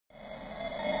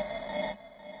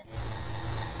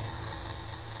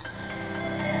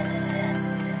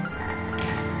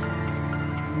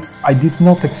I did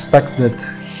not expect that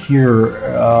here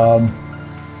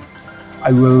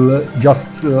I will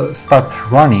just start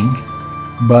running,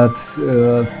 but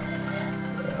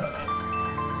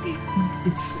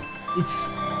it's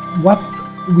what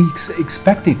we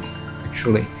expected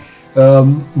actually.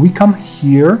 We come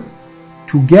here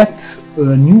to get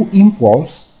a new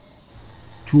impulse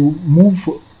to move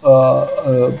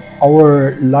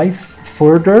our life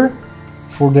further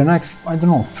for the next, I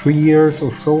don't know, 3 years or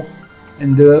so.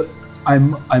 And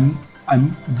I'm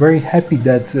very happy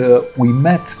that we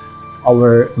met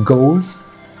our goals,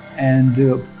 and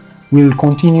we'll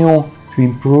continue to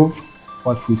improve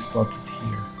what we started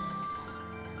here.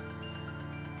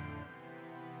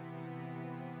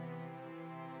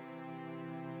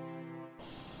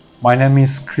 My name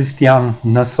is Cristian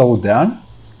Năsăudean.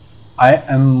 I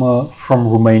am from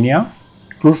Romania.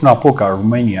 Cluj-Napoca,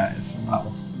 Romania is a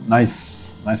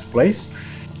nice place.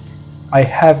 I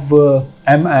have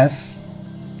MS,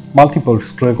 multiple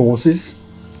sclerosis,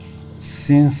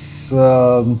 since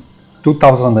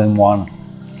 2001.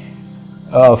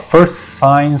 First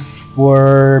signs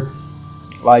were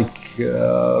like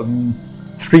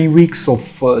 3 weeks of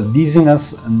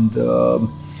dizziness and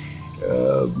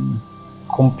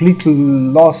complete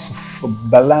loss of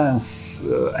balance,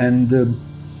 and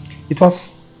it was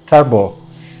terrible.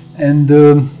 And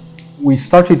we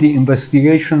started the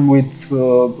investigation with,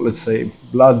 let's say,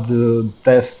 blood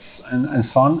tests and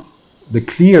so on. The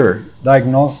clear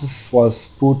diagnosis was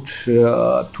put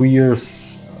 2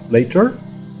 years later,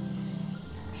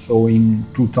 so in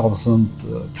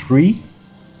 2003,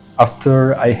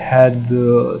 after I had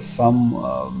some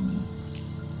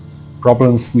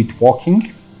problems with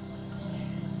walking.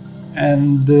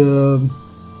 And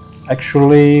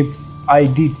actually, I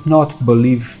did not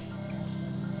believe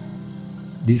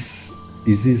this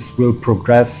disease will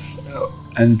progress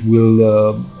and will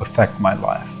affect my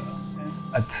life.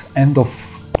 At the end of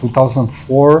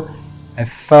 2004, I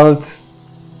felt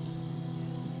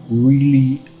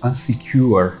really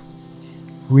insecure,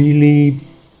 really,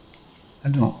 I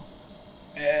don't know,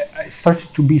 I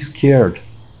started to be scared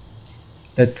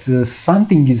that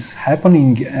something is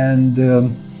happening and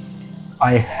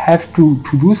I have to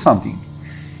do something.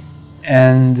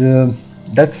 And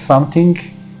that something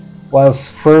was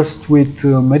first with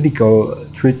medical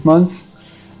treatments.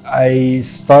 I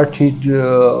started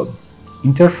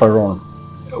interferon,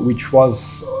 which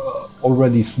was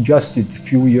already suggested a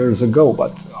few years ago,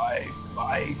 but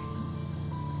I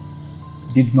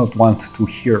did not want to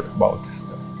hear about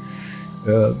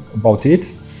it.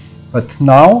 But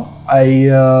now I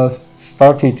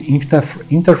started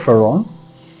interferon.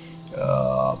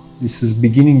 This is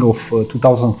beginning of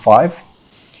 2005.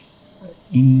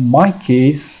 In my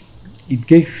case, it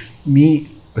gave me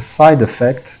a side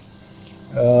effect,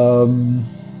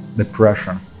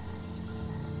 depression.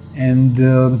 And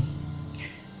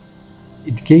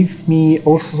it gave me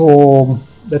also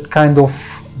that kind of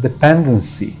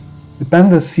dependency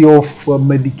of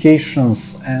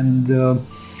medications, and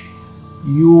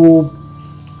you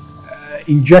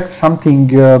inject something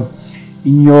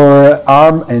in your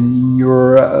arm and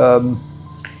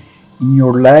in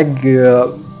your leg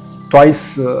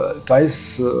twice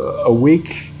a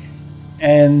week,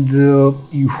 and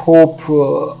you hope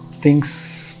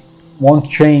things won't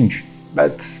change,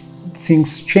 but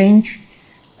things change,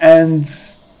 and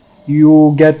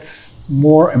you get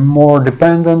more and more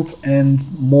dependent and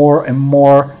more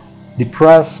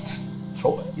depressed.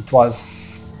 So it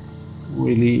was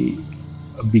really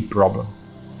a big problem.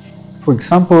 For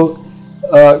example,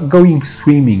 going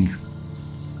swimming,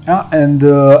 and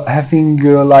having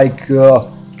like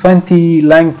 20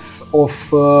 lengths of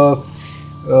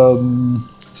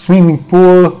swimming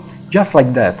pool, just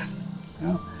like that.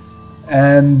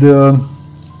 And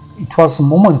it was a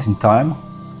moment in time.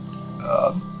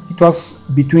 It was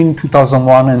between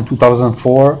 2001 and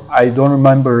 2004. I don't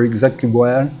remember exactly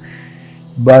when,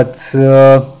 but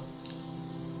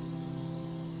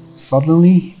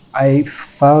suddenly I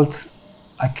felt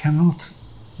I cannot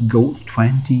go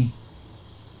 20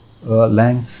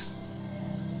 lengths.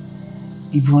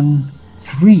 Even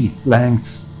 3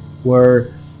 lengths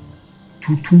were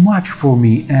too much for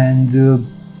me, and I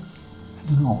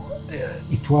don't know,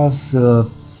 it was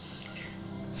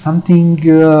something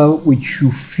which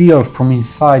you feel from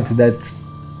inside, that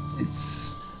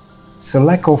it's a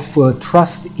lack of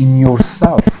trust in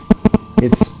yourself.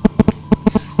 It's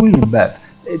really bad.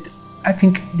 I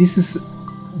think this is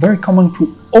very common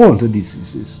to all the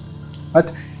diseases,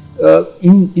 but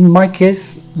in my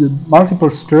case, the multiple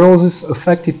sclerosis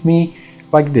affected me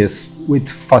like this, with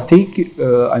fatigue,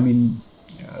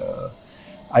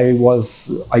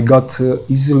 I got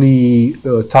easily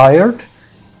tired,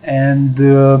 and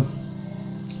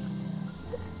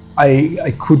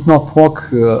I could not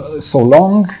walk so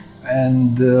long,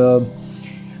 and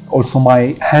also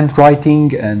my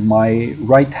handwriting and my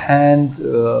right hand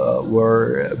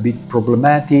were a bit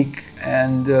problematic,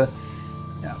 and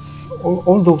yes,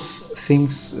 all those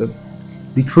things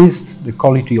decreased the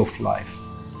quality of life.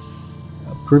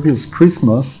 Previous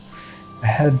Christmas, I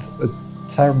had a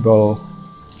terrible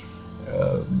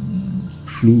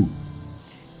flu,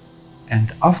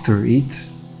 and after it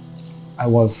I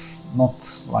was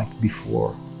not like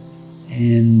before,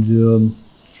 and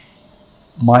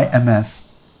my MS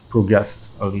progressed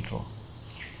a little,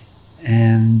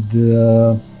 and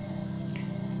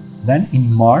then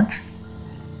in March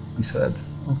we said,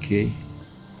 okay,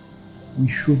 we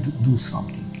should do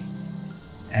something,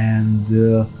 and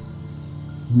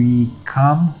we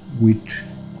come with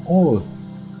all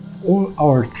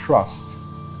our trust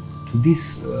to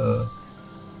this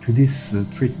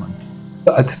treatment.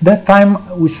 At that time,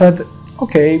 we said,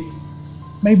 okay,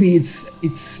 maybe it's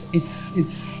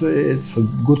a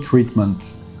good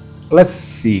treatment. Let's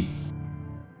see.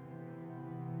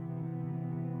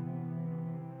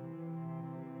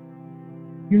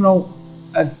 You know,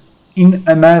 in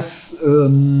MS,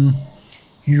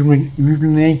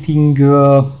 urinating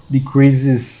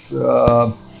decreases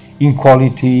in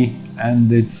quality,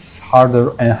 and it's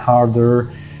harder and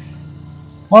harder.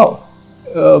 Well,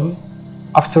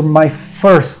 after my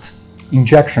first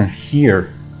injection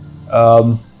here,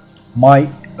 my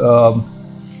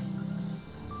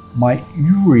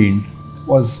urine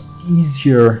was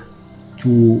easier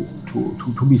to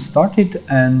be started,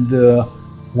 and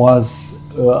was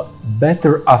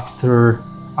better after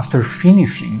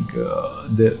finishing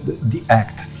the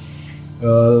act,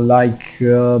 like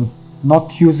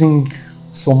not using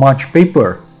so much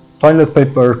toilet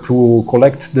paper to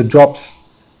collect the drops,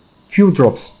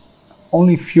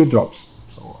 only few drops.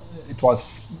 So it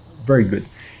was very good.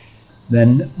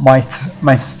 Then my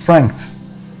strength,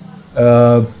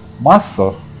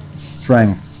 muscle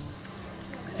strength,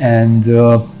 and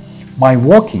my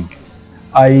walking.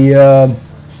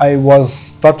 I was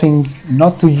starting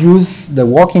not to use the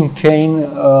walking cane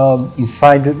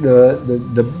inside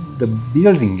the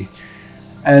building,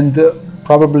 and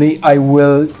probably I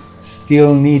will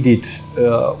still need it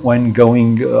when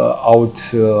going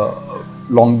out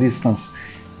long distance.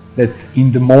 That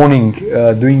in the morning,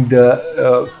 doing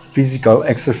the physical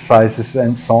exercises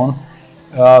and so on,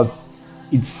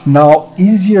 it's now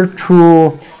easier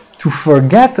to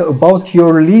forget about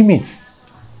your limits.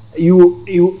 You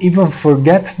even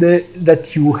forget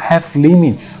that you have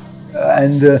limits,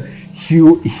 and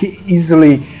you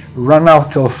easily run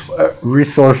out of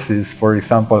resources. For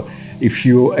example, if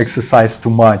you exercise too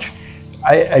much,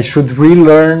 I should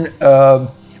relearn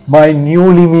my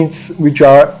new limits, which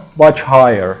are much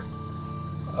higher.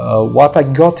 What I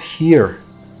got here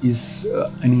is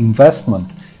an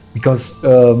investment, because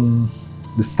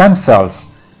the stem cells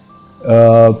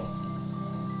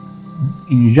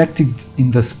injected in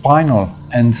the spinal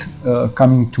and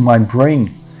coming to my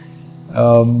brain,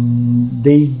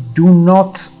 they do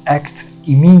not act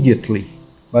immediately,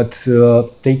 but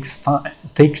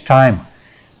take time,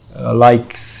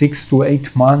 like 6 to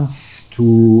 8 months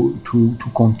to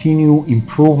continue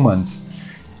improvements,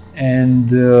 and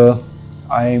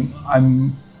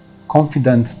I'm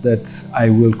confident that I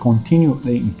will continue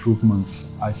the improvements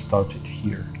I started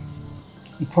here.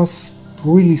 It was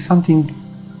really something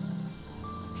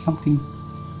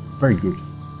very good.